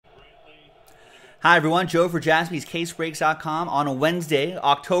Hi everyone, Joe for JaspysCaseBreaks.com on a Wednesday,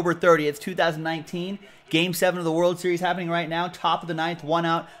 October 30th, 2019. Game 7 of the World Series happening right now. Top of the ninth, 1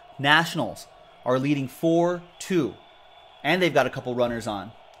 out. Nationals are leading 4-2. And they've got a couple runners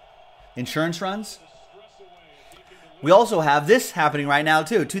on. Insurance runs. We also have this happening right now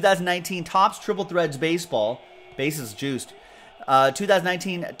too. 2019 Topps Triple Threads Baseball. Bases juiced.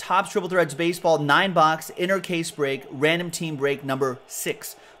 2019 Topps Triple Threads Baseball 9-box inner case break, random team break number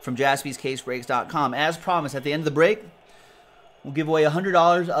 6 from JaspysCaseBreaks.com. As promised, at the end of the break, we'll give away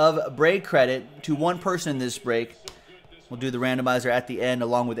 $100 of break credit to one person in this break. We'll do the randomizer at the end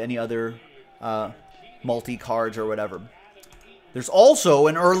along with any other multi-cards or whatever. There's also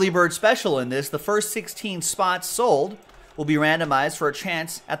an early bird special in this. The first 16 spots sold will be randomized for a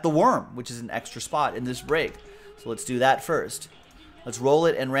chance at the worm, which is an extra spot in this break. So let's do that first. Let's roll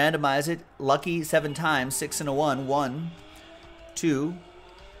it and randomize it. Lucky 7 times, 6 and a 1. 1, 2,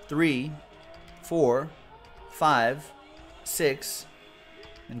 3, 4, 5, 6.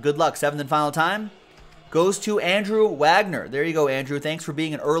 And good luck. 7th and final time goes to Andrew Wagner. There you go, Andrew. Thanks for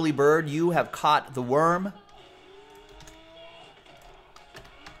being an early bird. You have caught the worm,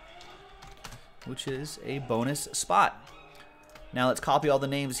 which is a bonus spot. Now let's copy all the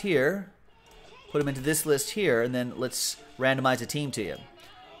names here, put them into this list here, and then let's randomize a team to you.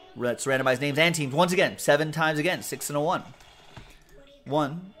 Let's randomize names and teams once again. 7 times again, 6 and a 1.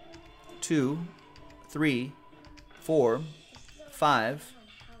 1, 2, 3, 4, 5,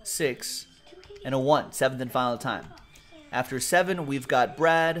 6, and a 1. 7th and final time. After 7, we've got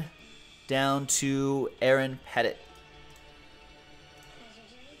Brad down to Aaron Pettit.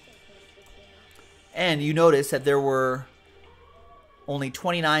 And you notice that there were only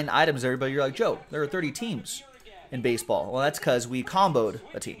 29 items there, but you're like, Joe, there are 30 teams in baseball. Well, that's because we comboed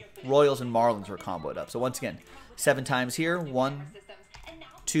a team. Royals and Marlins were comboed up. So once again, 7 times here. 1,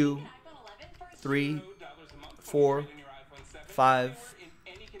 2, 3, 4, 5,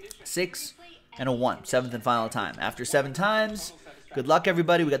 6, and a 1. 7th and final time. After 7 times, good luck,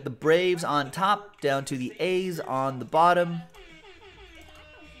 everybody. We got the Braves on top, down to the A's on the bottom.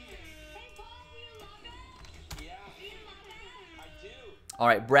 All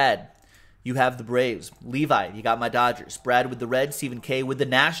right, Brad, you have the Braves. Levi, you got my Dodgers. Brad with the Reds. Stephen K with the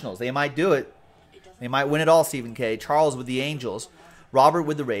Nationals. They might do it. They might win it all, Stephen K. Charles with the Angels. Robert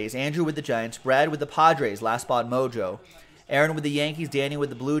with the Rays. Andrew with the Giants. Brad with the Padres. Last spot mojo. Aaron with the Yankees. Danny with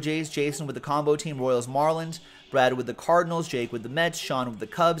the Blue Jays. Jason with the combo team. Royals, Marlins. Brad with the Cardinals. Jake with the Mets. Sean with the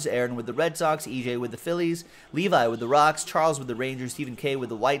Cubs. Aaron with the Red Sox. EJ with the Phillies. Levi with the Rocks. Charles with the Rangers. Stephen K with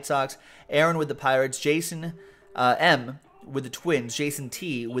the White Sox. Aaron with the Pirates. Jason M with the Twins. Jason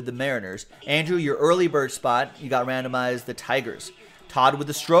T with the Mariners. Andrew, your early bird spot, you got randomized the Tigers. Todd with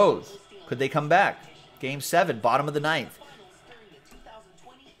the Stros. Could they come back? Game 7, bottom of the 9th.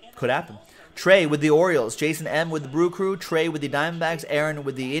 Could happen. Trey with the Orioles. Jason M with the Brew Crew. Trey with the Diamondbacks. Aaron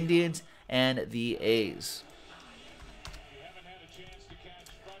with the Indians and the A's.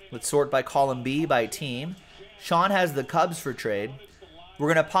 Let's sort by column B by team. Sean has the Cubs for trade.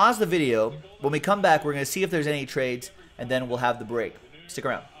 We're going to pause the video. When we come back, we're going to see if there's any trades, and then we'll have the break. Stick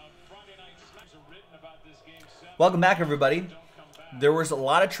around. Welcome back, everybody. There was a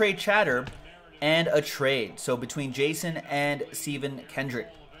lot of trade chatter and a trade. So between Jason and Stephen Kendrick.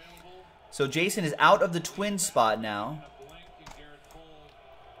 So Jason is out of the Twins spot now,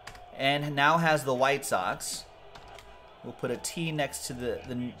 and now has the White Sox. We'll put a T next to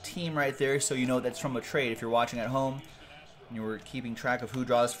the team right there so you know that's from a trade if you're watching at home and you were keeping track of who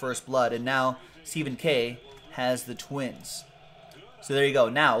draws first blood. And now Stephen K has the Twins. So there you go.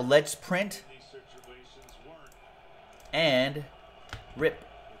 Now let's print and rip.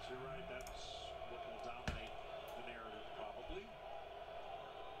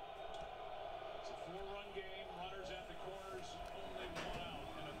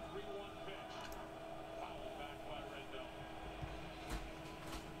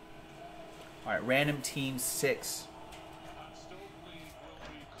 All right, random team 6.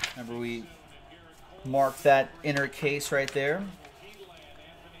 Remember we marked that inner case right there.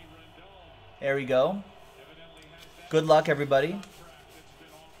 There we go. Good luck, everybody.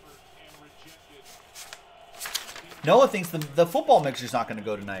 Noah thinks the football mixer's not going to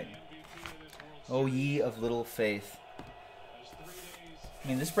go tonight. Oh, ye of little faith. I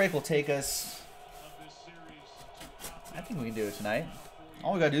mean, this break will take us... I think we can do it tonight.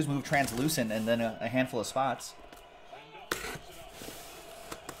 All we got to do is move translucent and then a handful of spots.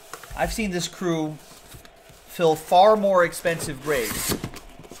 I've seen this crew fill far more expensive breaks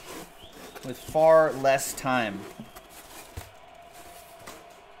with far less time.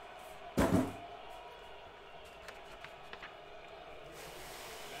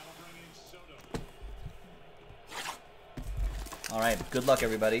 All right, good luck,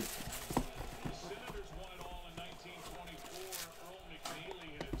 everybody.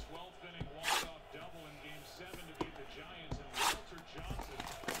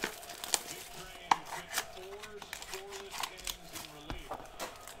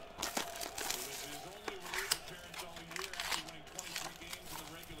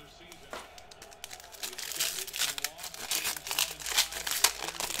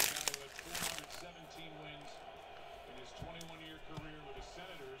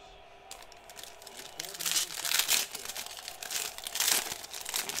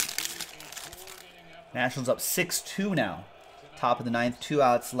 Nationals up 6-2 now. Top of the ninth, 2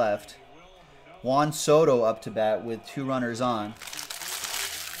 outs left. Juan Soto up to bat with 2 runners on.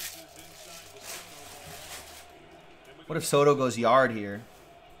 What if Soto goes yard here?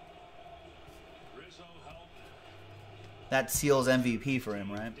 That seals MVP for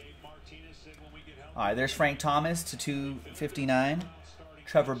him, right? All right, there's Frank Thomas to 259.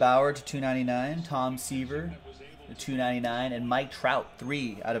 Trevor Bauer to 299. Tom Seaver to 299. And Mike Trout,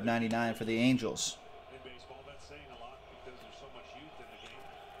 3 out of 99 for the Angels.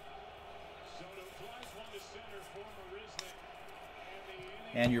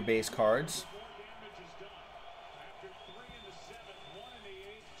 And your base cards.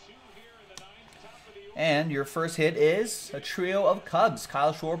 And your first hit is a trio of Cubs.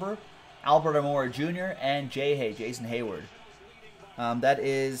 Kyle Schwarber, Albert Almora Jr., and Jason Hayward. That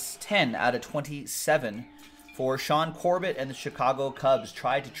is 10 out of 27 for Sean Corbett and the Chicago Cubs.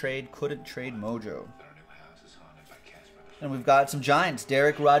 Tried to trade, couldn't trade mojo. And we've got some Giants.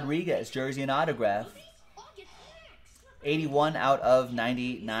 Derek Rodriguez, jersey and autograph. 81 out of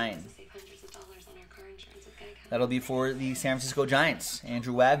 99. That'll be for the San Francisco Giants.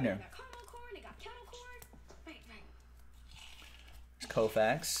 Andrew Wagner.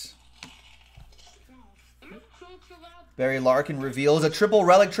 Koufax. Barry Larkin reveals a triple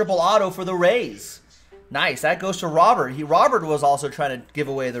relic, triple auto for the Rays. Nice. That goes to Robert. Robert was also trying to give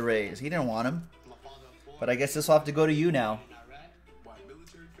away the Rays. He didn't want him. But I guess this will have to go to you now.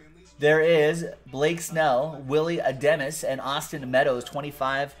 There is Blake Snell, Willie Ademis, and Austin Meadows,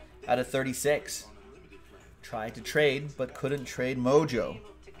 25 out of 36. Tried to trade, but couldn't trade mojo.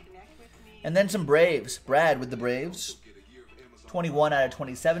 And then some Braves. Brad with the Braves. 21 out of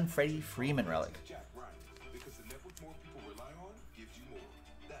 27, Freddie Freeman relic.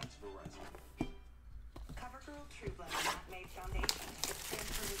 CoverGirl True Blend matte foundation. It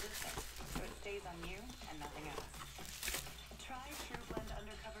stands for resistance, so it stays on you and nothing else. Try True Blend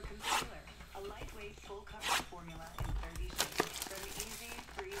Undercover Concealer, a lightweight full coverage formula in 30 shades. From easy,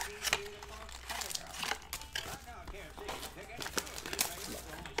 breezy, beautiful CoverGirl.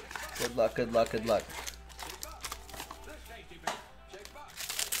 Good luck, good luck, good luck.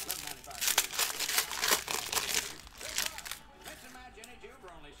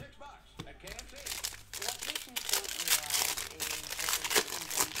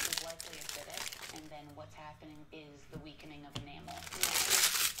 What's happening is the weakening of enamel.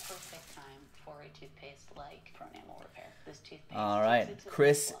 Perfect time for a toothpaste like Pronamel Repair. This toothpaste. All right,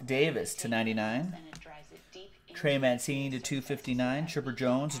 Chris Davis to 99. Trey Mancini to 259. Chipper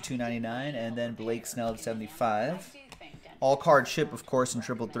Jones to 299, and then Blake Snell to 75. All cards ship, of course, in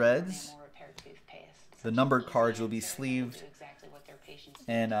triple threads. The numbered cards will be sleeved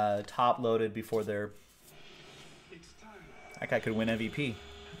and top loaded before they're. That guy could win MVP.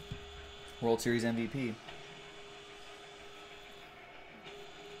 World Series MVP.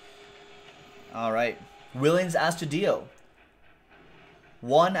 All right. Willians Astudillo.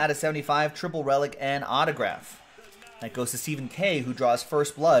 1 out of 75, triple relic and autograph. That goes to Stephen K., who draws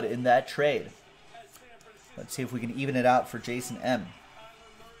first blood in that trade. Let's see if we can even it out for Jason M.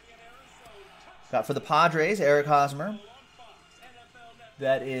 Got for the Padres, Eric Hosmer.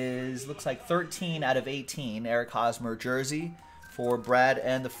 That is, looks like 13 out of 18, Eric Hosmer jersey for Brad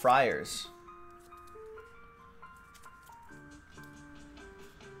and the Friars.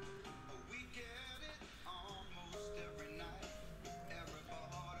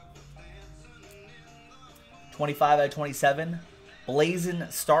 .25 out of 27, Blazing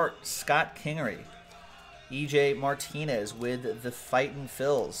Start, Scott Kingery. EJ Martinez with the Fightin'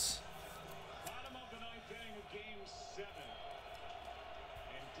 Phils.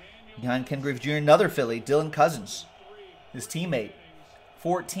 Behind Ken Griffey Jr., another Philly, Dylan Cousins, his teammate.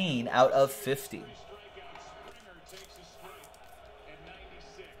 14 out of 50.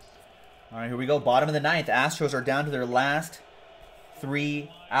 All right, here we go. Bottom of the ninth. Astros are down to their last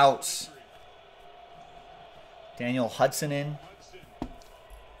 3 outs. Daniel Hudson in.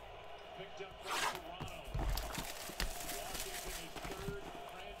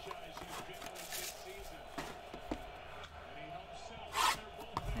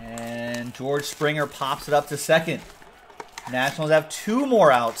 George Springer pops it up to second. Nationals have 2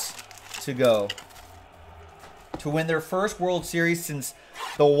 more outs to go to win their first World Series since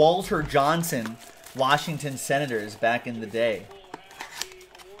the Walter Johnson Washington Senators back in the day.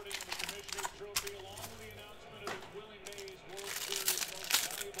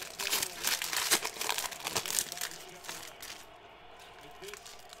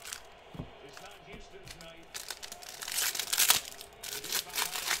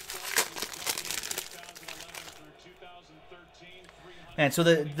 And so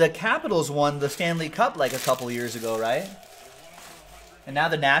the Capitals won the Stanley Cup like a couple years ago, right? And now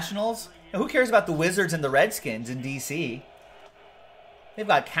the Nationals? Now, who cares about the Wizards and the Redskins in D.C.? They've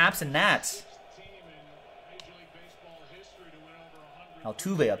got Caps and Nats.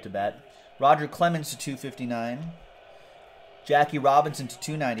 Altuve up to bat. Roger Clemens to 259. Jackie Robinson to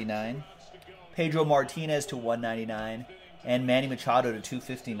 299. Pedro Martinez to 199. And Manny Machado to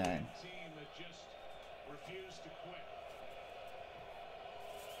 259.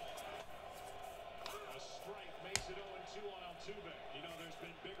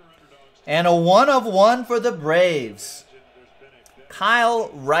 And a 1 of 1 for the Braves. Kyle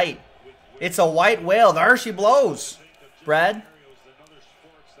Wright. It's a white whale. There she blows. Brad.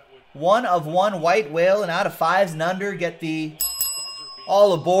 1 of 1 white whale, and out of 5s and under get the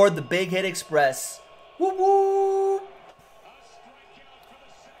all aboard the Big Hit Express. Woo woo.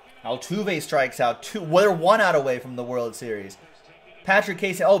 Altuve strikes out. They're 1 out away from the World Series. Patrick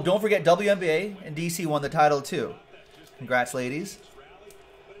Casey. Oh, don't forget WNBA and DC won the title too. Congrats, ladies.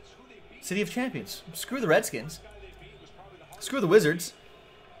 City of Champions. Screw the Redskins. Screw the Wizards.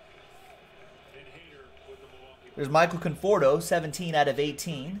 There's Michael Conforto, 17 out of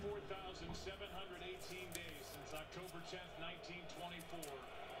 18.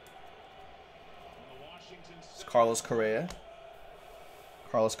 It's Carlos Correa.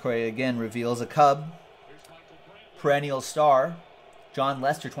 Carlos Correa again reveals a Cub. Perennial star. John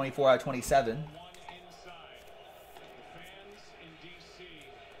Lester, 24 out of 27.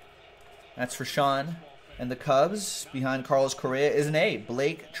 That's for Sean. And the Cubs, behind Carlos Correa, is an A,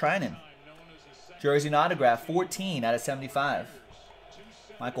 Blake Trinan. Jersey and autograph, 14 out of 75.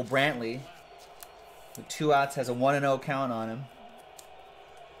 Michael Brantley, with 2 outs, has a 1-0 count on him.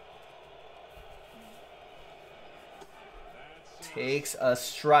 Takes a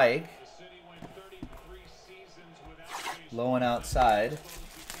strike. Low and outside.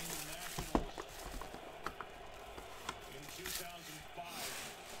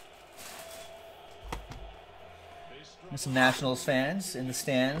 There's some Nationals fans in the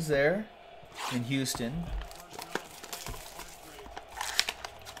stands there in Houston.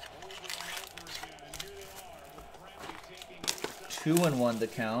 Two and 1 to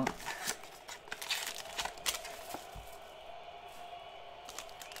count.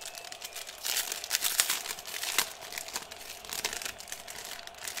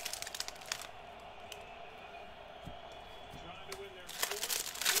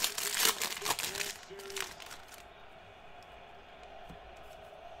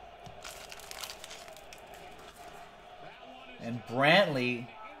 And Brantley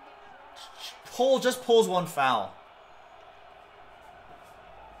just pulls 1 foul.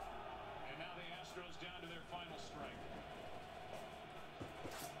 And now the Astros down to their final strike.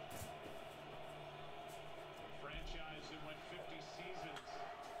 A franchise that went 50 seasons.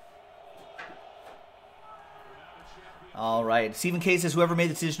 All right. Stephen K says whoever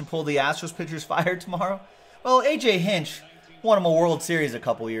made the decision to pull the Astros pitchers fired tomorrow. Well, A.J. Hinch won him a World Series a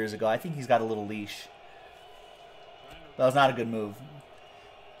couple years ago. I think he's got a little leash. That was not a good move.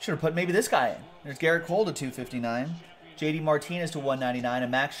 Should have put maybe this guy in. There's Garrett Cole to 259. J.D. Martinez to 199.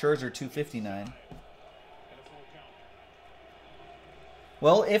 And Max Scherzer 259.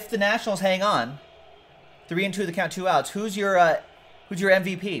 Well, if the Nationals hang on, 3 and 2 to count, 2 outs. Who's your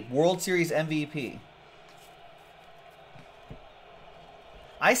MVP? World Series MVP.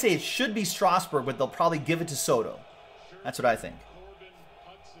 I say it should be Strasburg, but they'll probably give it to Soto. That's what I think.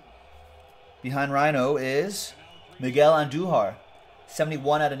 Behind Rhino is Miguel Andujar,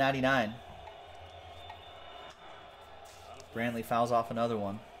 71 out of 99. Brantley fouls off another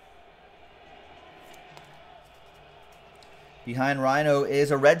one. Behind Rhino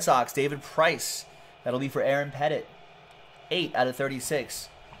is a Red Sox, David Price. That'll be for Aaron Pettit, 8 out of 36.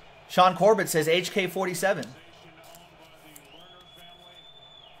 Sean Corbett says HK47.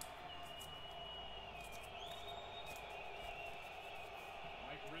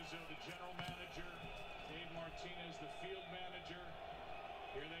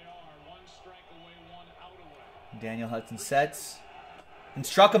 Daniel Hudson sets and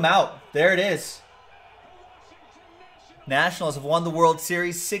struck him out. There it is. Nationals have won the World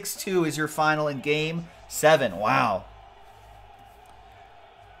Series. 6-2 is your final in Game 7. Wow.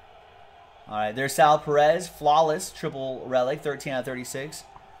 All right, there's Sal Perez. Flawless, triple relic, 13 out of 36.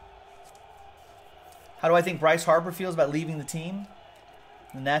 How do I think Bryce Harper feels about leaving the team?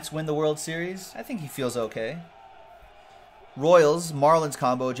 The Nats win the World Series. I think he feels okay. Royals, Marlins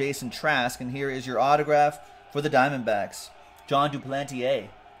combo, Jason Trask. And here is your autograph for the Diamondbacks. John Duplantier,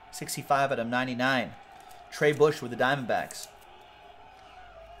 65 out of 99. Trey Bush with the Diamondbacks.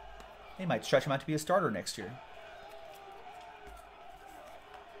 They might stretch him out to be a starter next year.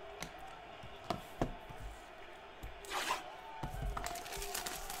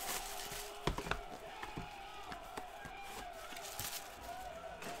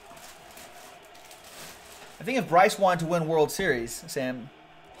 I think if Bryce wanted to win World Series, Sam,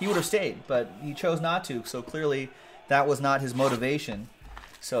 he would have stayed, but he chose not to. So clearly that was not his motivation.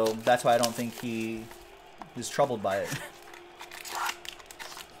 So that's why I don't think he is troubled by it.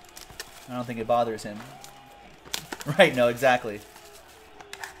 I don't think it bothers him. Right, no, exactly.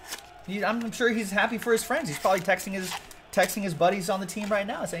 I'm sure he's happy for his friends. He's probably texting his buddies on the team right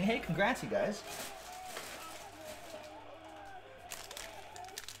now saying, hey, congrats, you guys.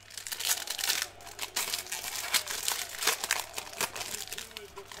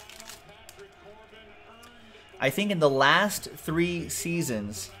 I think in the last 3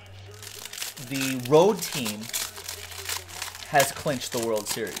 seasons, the road team has clinched the World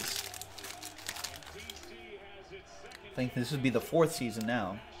Series. I think this would be the 4th season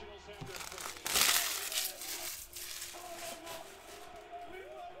now.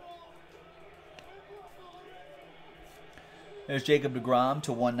 There's Jacob deGrom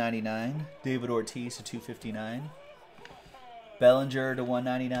to 199. David Ortiz to 259. Bellinger to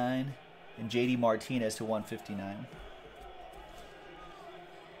 199. And JD Martinez to 159.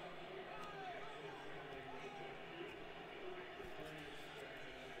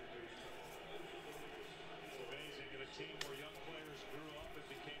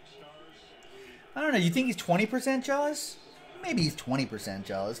 I don't know. You think he's 20% jealous? Maybe he's 20%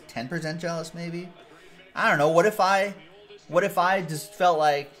 jealous. 10% jealous, maybe. I don't know. What if I just felt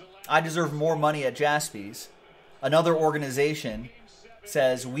like I deserve more money at Jaspy's? Another organization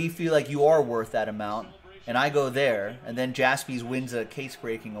says, we feel like you are worth that amount, and I go there, and then Jaspy's wins a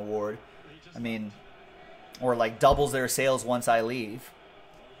case-breaking award. I mean, or like doubles their sales once I leave.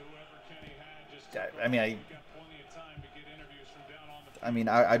 I'd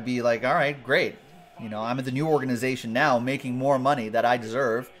be like, all right, great. You know, I'm at the new organization now, making more money that I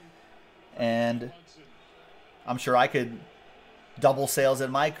deserve, and I'm sure I could double sales at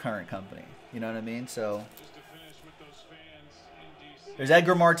my current company. You know what I mean? So there's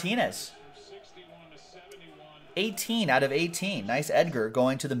Edgar Martinez. 18 out of 18. Nice Edgar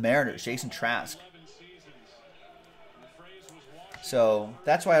going to the Mariners. Jason Trask. So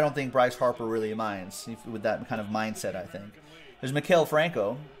that's why I don't think Bryce Harper really minds with that kind of mindset, I think. There's Maikel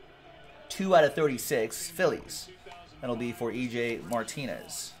Franco. 2 out of 36. Phillies. That'll be for EJ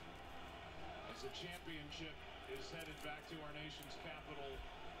Martinez.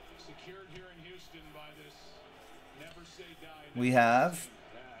 We have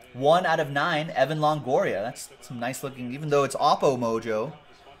 1 out of 9, Evan Longoria. That's some nice looking, even though it's Oppo Mojo.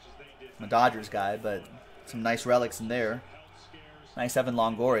 I'm a Dodgers guy, but some nice relics in there. Nice Evan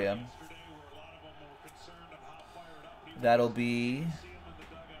Longoria. That'll be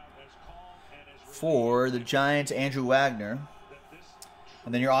for the Giants, Andrew Wagner.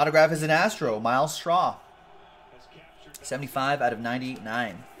 And then your autograph is an Astro, Miles Straw. 75 out of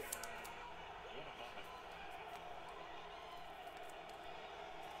 99.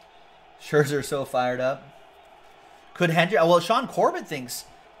 Scherzer so fired up. Could Hendrick? Well, Sean Corbett thinks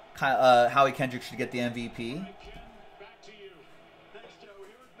Howie Kendrick should get the MVP.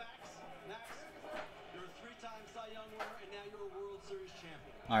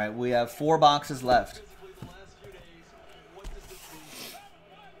 All right, we have 4 boxes left.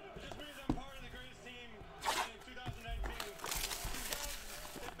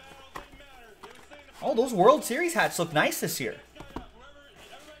 Oh, those World Series hats look nice this year.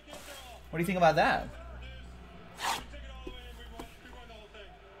 What do you think about that?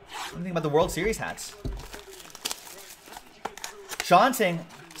 What do you think about the World Series hats? Sean saying,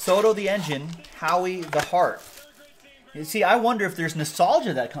 Soto the engine, Howie the heart. You see, I wonder if there's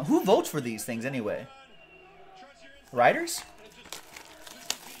nostalgia that comes. Who votes for these things anyway? Writers?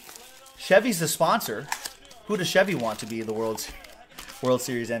 Chevy's the sponsor. Who does Chevy want to be the World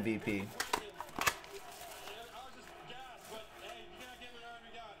Series MVP?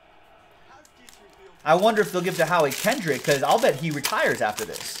 I wonder if they'll give to Howie Kendrick, because I'll bet he retires after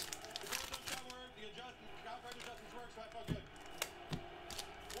this.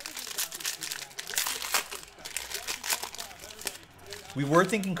 We were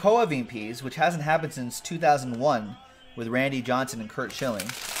thinking co-MVPs, which hasn't happened since 2001 with Randy Johnson and Curt Schilling.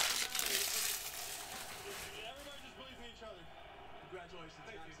 Everybody just believes in each other. Congratulations,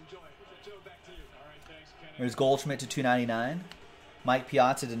 guys. Enjoy it. Joe, back to you. All right, thanks, Kenny. There's Goldschmidt to 299. Mike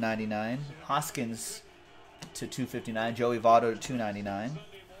Piazza to 99. Hoskins to 259. Joey Votto to 299. Sunday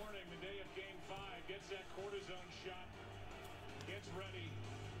morning, the day of Game 5, gets that cortisone shot, gets ready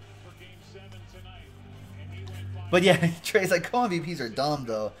for Game 7 tonight, and he went by. But yeah, Trey's like, co-MVPs are dumb,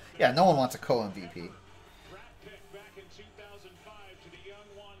 though. Yeah, no one wants a co-MVP. Draft pick back in 2005 to the young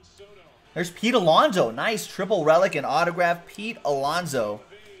Juan Soto. There's Pete Alonso. Nice triple relic and autograph. Pete Alonso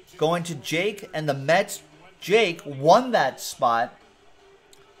going to Jake and the Mets. Jake won that spot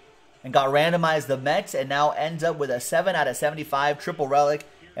and got randomized the Mets and now ends up with a 7 out of 75 triple relic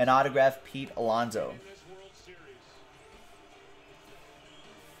and autograph Pete Alonso. This World Series.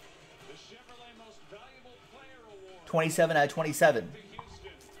 The Chevrolet Most Valuable Player Award 27 out of 27. to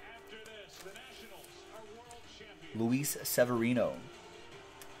Houston. After this, the Nationals are world champions. Luis Severino.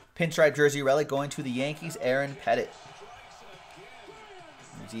 Pinstripe jersey relic going to the Yankees. Aaron Pettit.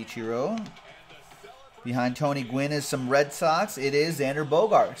 There's Ichiro. Behind Tony Gwynn is some Red Sox. It is Xander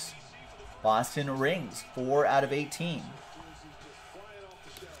Bogaerts. Boston Rings, 4 out of 18.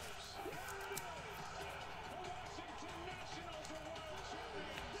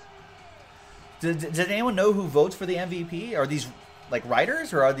 Does anyone know who votes for the MVP? Are these like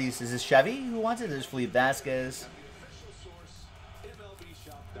writers, or is this Chevy who wants it? There's Felipe Vasquez.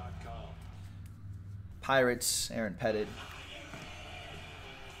 MLBshop.com. Pirates, Aaron Pettit.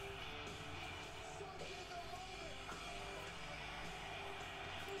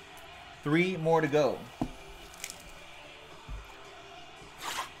 Three more to go.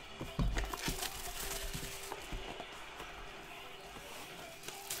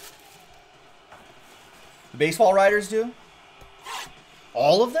 The baseball writers do?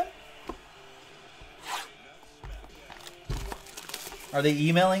 All of them? Are they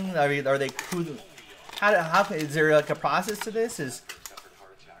emailing? Are they how is there like a process to this? Is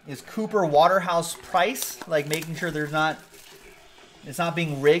Cooper Waterhouse Price like making sure it's not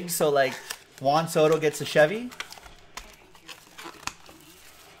being rigged, so like Juan Soto gets a Chevy?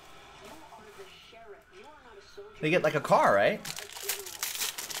 They get like a car, right?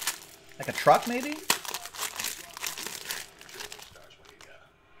 Like a truck, maybe?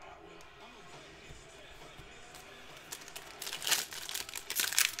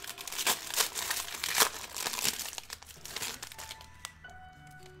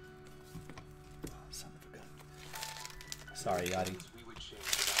 Son of a gun. Sorry, Yachty. We would change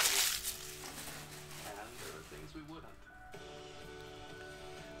and there are things we wouldn't.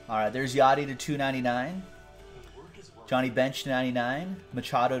 All right, there's Yachty to 299. Johnny Bench to 99.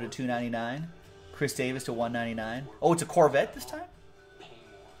 Machado to 299. Chris Davis to 199. Oh, it's a Corvette this time? Pay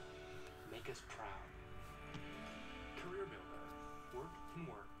more. Make us proud. Career Builder. Work and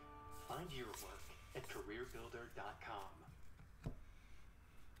work. Find your work at careerbuilder.com.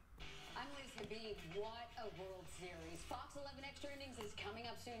 I'm Liz Habib. What a World Series. Fox 11 Extra Innings is coming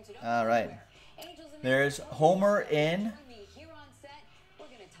up soon. So don't All go right. anywhere. Angels and There's Nationals. Homer in Join me here on set. We're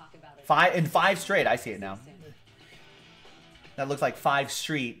going to talk about it. 5 straight. I see it now. That looks like 5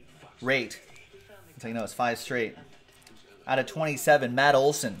 street rate. So you know it's 5 straight. Out of 27, Matt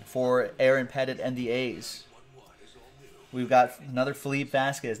Olson for Aaron Pettit and the A's. We've got another Felipe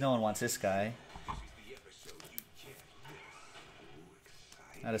Vasquez. No one wants this guy.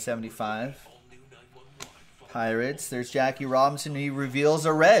 Out of 75. Pirates. There's Jackie Robinson. He reveals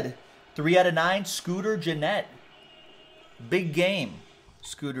a red. 3 out of 9, Scooter Gennett. Big game,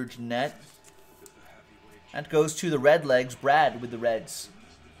 Scooter Gennett. That goes to the Redlegs. Brad with the Reds.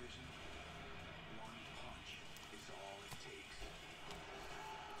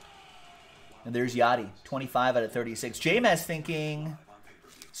 And there's Yachty, 25 out of 36. J-Mess thinking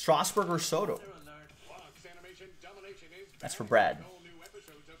Strasburg or Soto. That's for Brad.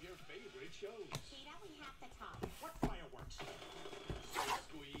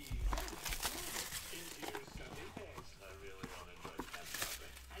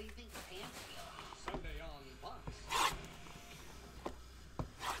 How do you think the fans feel? Sunday on Fox.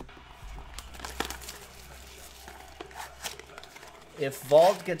 If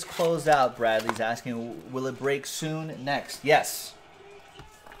Vault gets closed out, Bradley's asking, will it break soon? Next. Yes.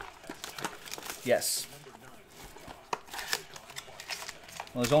 Yes.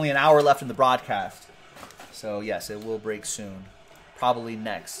 Well, there's only an hour left in the broadcast. So, yes, it will break soon. Probably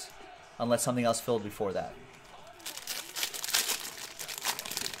next. Unless something else filled before that.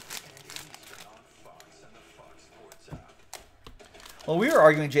 Well, we were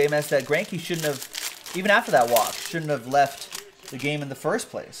arguing, JMS, that Greinke shouldn't have, even after that walk, shouldn't have left the game in the first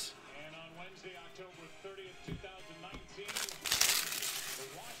place. And on Wednesday, October 30th, 2019, the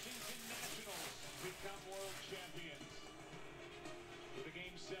Washington Nationals become world champions with a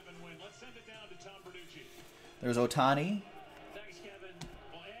Game 7 win. Let's send it down to Tom Bertucci. There's Ohtani, Thanks, Kevin.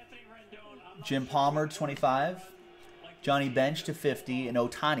 Well, Anthony Rendon, I'm not Jim sure Palmer if to 25, Johnny Bench to 50, and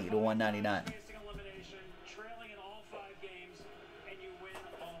Ohtani to 199. facing elimination, trailing in all 5 games, and you win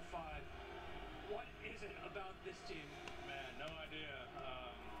all 5. What is it about this team? Man, no idea.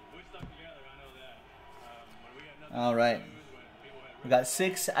 We stuck together, I know that. When we had nothing All right. to lose, when people had We got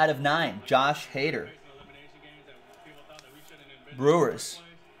 6 out of 9. Josh Hader. facing elimination games that people thought that we shouldn't have been Brewers.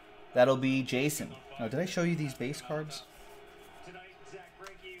 That'll be Jason. Oh, did I show you these base cards? tonight. Zach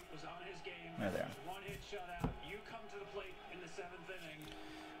Greinke was on his game. There they are. 1-hit shutout. You come to the plate in the 7th inning.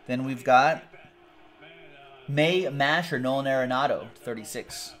 Then we've got Man, May Masher, Nolan Arenado,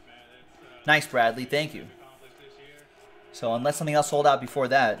 36. Nice, Bradley. Thank you. accomplished this year. So unless something else sold out before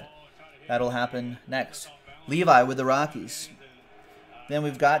that, that'll happen next. Levi with the Rockies. Then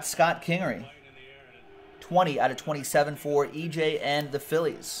we've got Scott Kingery, 20 out of 27 for EJ and the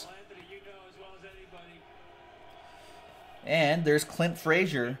Phillies. Anthony, you know as well as anybody. And there's Clint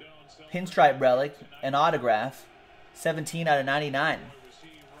Frazier, pinstripe relic, an autograph, 17 out of 99.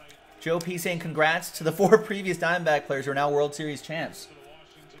 Joe P saying congrats to the 4 previous Diamondback players who are now World Series champs.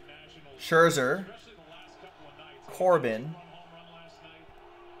 Scherzer, Corbin,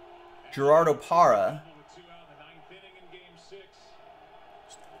 Gerardo Parra, With 2 out in the 9th inning in Game 6. You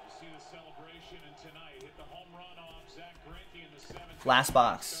see the celebration, and tonight hit the home run off Zach Greinke in the 7th. last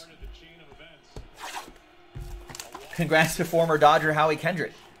box. Started the chain of events. Congrats to former Dodger Howie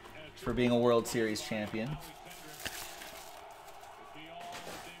Kendrick for being a World Series champion. Would be all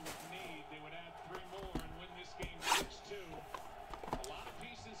that they would need. They would add 3 more and win this game 6-2. A lot of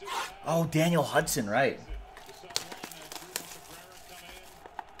pieces that would add Oh, Daniel Hudson, right. to someone as Ruben Cabrera come in.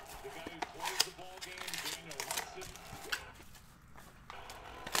 The guy who closed the ball game, Daniel Hudson.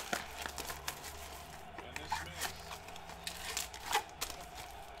 And this mix.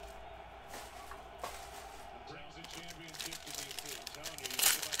 Brings the championship to DC. Tony, you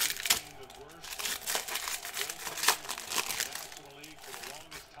think about this team, the worst bullpen in the National League for the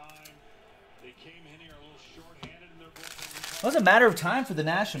longest time. They came in here a little short-handed in their bullpen. It was a matter of time for the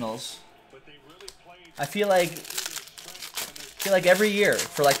Nationals. But they really played I feel like to their strength and their every year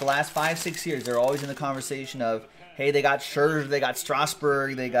for like the last 5-6 years, they're always in the conversation of, hey, they got Scherzer, they got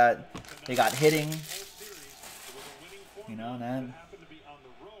Strasburg, they got hitting, whole series. It was a winning formula. you know, man. Happened to be on the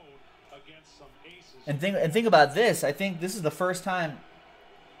road against some aces. And think about this. I think this is the first time,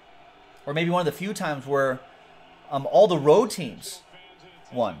 or maybe one of the few times where all the road teams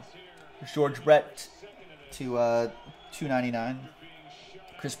won. There's George Brett to 299,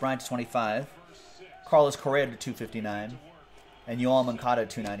 Chris Bryant to 25, Carlos Correa to 259, and Yoel Moncada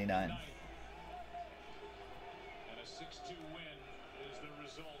to 299. And a 6-2 win is the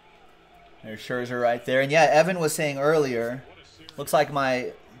result. There's Scherzer right there, and yeah, Evan was saying earlier, looks like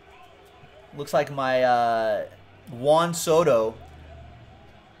my Juan Soto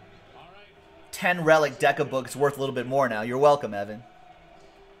 10 relic Deca book is worth a little bit more now. You're welcome, Evan.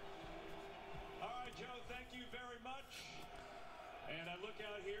 All right, Joe, thank you very much. And I look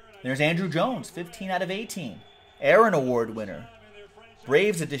out here and I There's Andrew Jones, 15 out of 18. Aaron Award winner. in their franchise.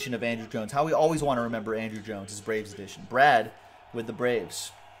 Braves edition of Andrew Jones. How we always want to remember Andrew Jones is Braves edition. Brad with the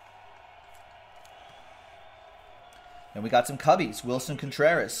Braves. And we got some Cubbies. Wilson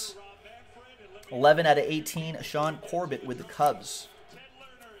Contreras. 11 out of 18. Sean Corbett with the Cubs. Ted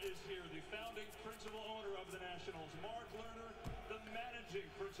Lerner is here, the founding principal owner of the Nationals. Mark Lerner, the managing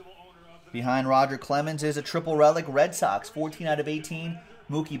principal owner of the Behind Roger Clemens is a triple relic Red Sox. 14 out of 18.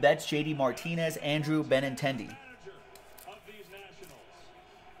 Mookie Betts, JD Martinez, Andrew Benintendi. manager of these Nationals.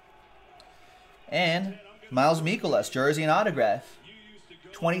 And Miles Mikolas, jersey and autograph. You used to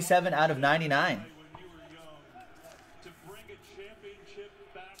go 27 out of 99. when you were young to bring a championship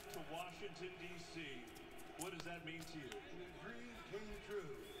back to Washington, D.C. What does that mean to you? The dream came true.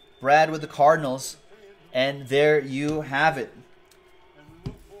 Brad with the Cardinals. And there you have it. And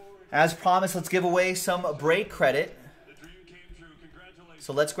we look forward. As promised, let's give away some break credit. The dream came true. Congratulations.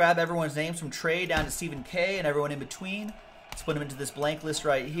 So let's grab everyone's names from Trey down to Stephen K and everyone in between. Let's put them into this blank list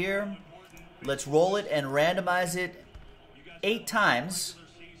right here. Let's roll it and randomize it 8 times.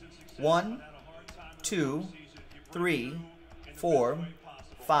 1, 2, 3, 4,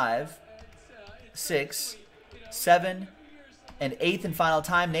 5, 6, 7, and 8th and final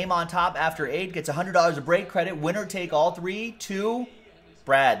time. Name on top after 8 gets $100 of break credit. Winner take all 3 to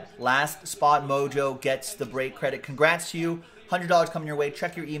Brad, last spot mojo gets the break credit. Congrats to you. $100 coming your way.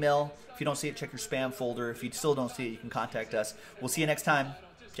 Check your email. If you don't see it, check your spam folder. If you still don't see it, you can contact us. We'll see you next time.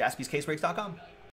 JaspysCaseBreaks.com.